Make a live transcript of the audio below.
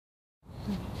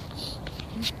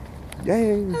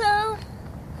Yay! Hello!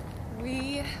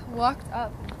 We walked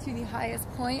up to the highest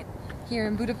point here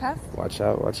in Budapest. Watch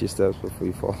out, watch your steps before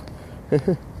you fall.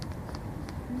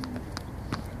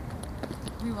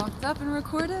 We walked up and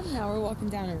recorded, now we're walking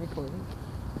down and recording.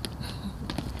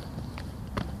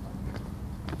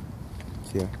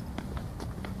 Yeah.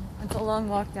 It's a long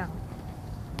walk down.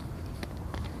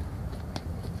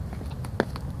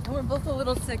 And we're both a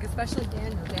little sick, especially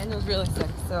Daniel. Daniel's really sick,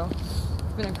 so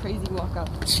it's been a crazy walk up.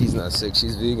 She's not sick,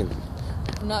 she's vegan.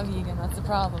 I'm not vegan, that's the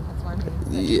problem. That's why I'm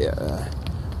being sick. Yeah.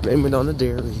 Blame it on the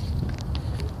dairy.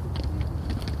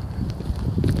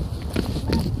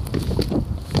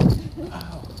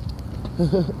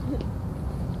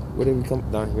 Where did we come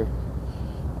down here?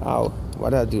 Ow. Why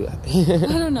did I do that?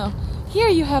 I don't know. Here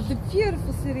you have the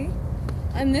beautiful city.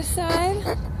 On this side,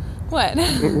 what?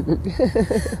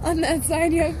 On that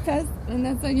side you have Pest. On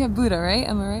that side you have Buda, right?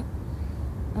 Am I right?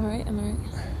 Am I right? Am I right?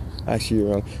 Actually,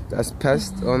 you're wrong. That's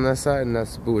Pest on that side, and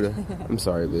that's Buda. I'm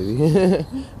sorry, baby.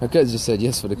 I could have just said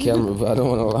yes for the camera, but I don't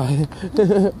want to lie.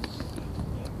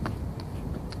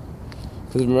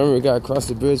 Because remember, we got to cross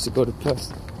the bridge to go to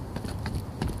Pest.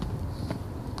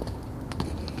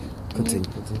 Continue.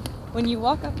 When you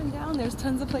walk up and down, there's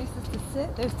tons of places to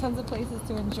sit. There's tons of places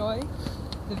to enjoy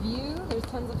the view. There's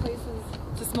tons of places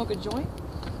to smoke a joint,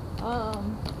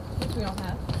 which we don't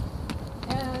have.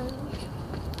 And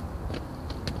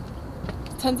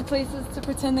tons of places to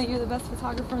pretend that you're the best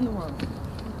photographer in the world.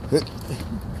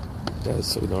 That is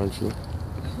so darn true.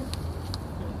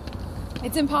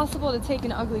 It's impossible to take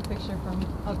an ugly picture from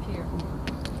up here.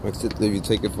 Except if you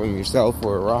take it from yourself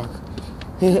or a rock.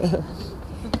 Go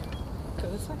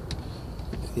this way?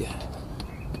 Yeah.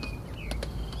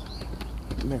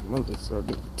 Man, my legs are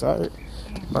getting tired.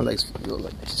 My legs feel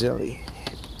like jelly.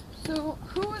 So,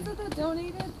 who was it that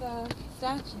donated the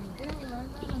statue? Didn't we learn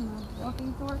that in the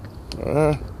walking dork?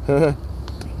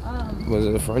 Was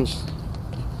it a French?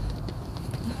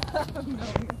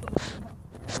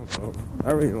 No.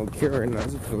 I really don't care right now. I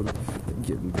just feel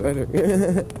getting better.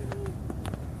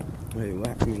 Wait, what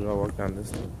happens when I walk down this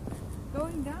thing?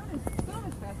 Going down is so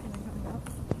much faster than coming up.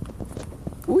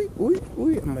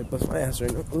 I might bust my ass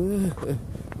right now. Okay,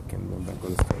 I'm going back on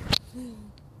the stage.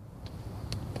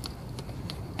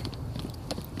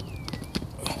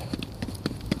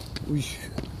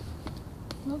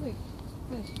 Smells like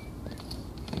fish.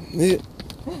 Yeah.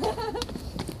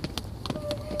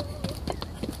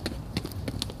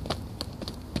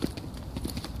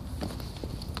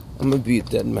 I'm gonna be a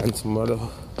dead man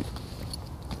tomorrow.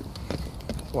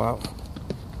 Wow.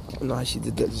 Oh, no, she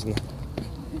did that just now.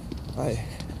 Hi.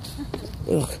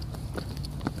 Ugh.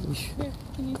 Here,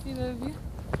 can you see the view?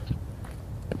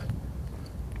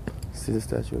 See the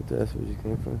statue up there? That's where you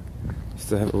came from. You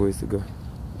still have a ways to go.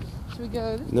 Should we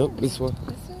go this Nope, way? this one.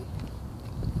 This way?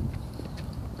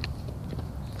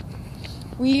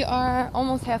 We are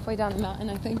almost halfway down the mountain,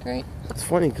 I think, right? It's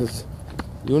funny because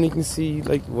you only can see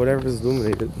like whatever's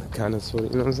illuminated, kind of, sort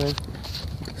of, you know what I'm saying?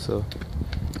 So,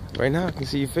 right now I can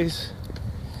see your face,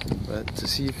 but to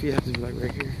see your feet, I have to be like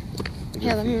right here.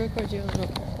 Yeah, let me record you a little.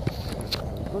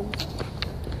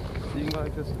 So you can go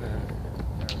like this now.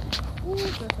 Ooh,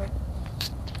 perfect.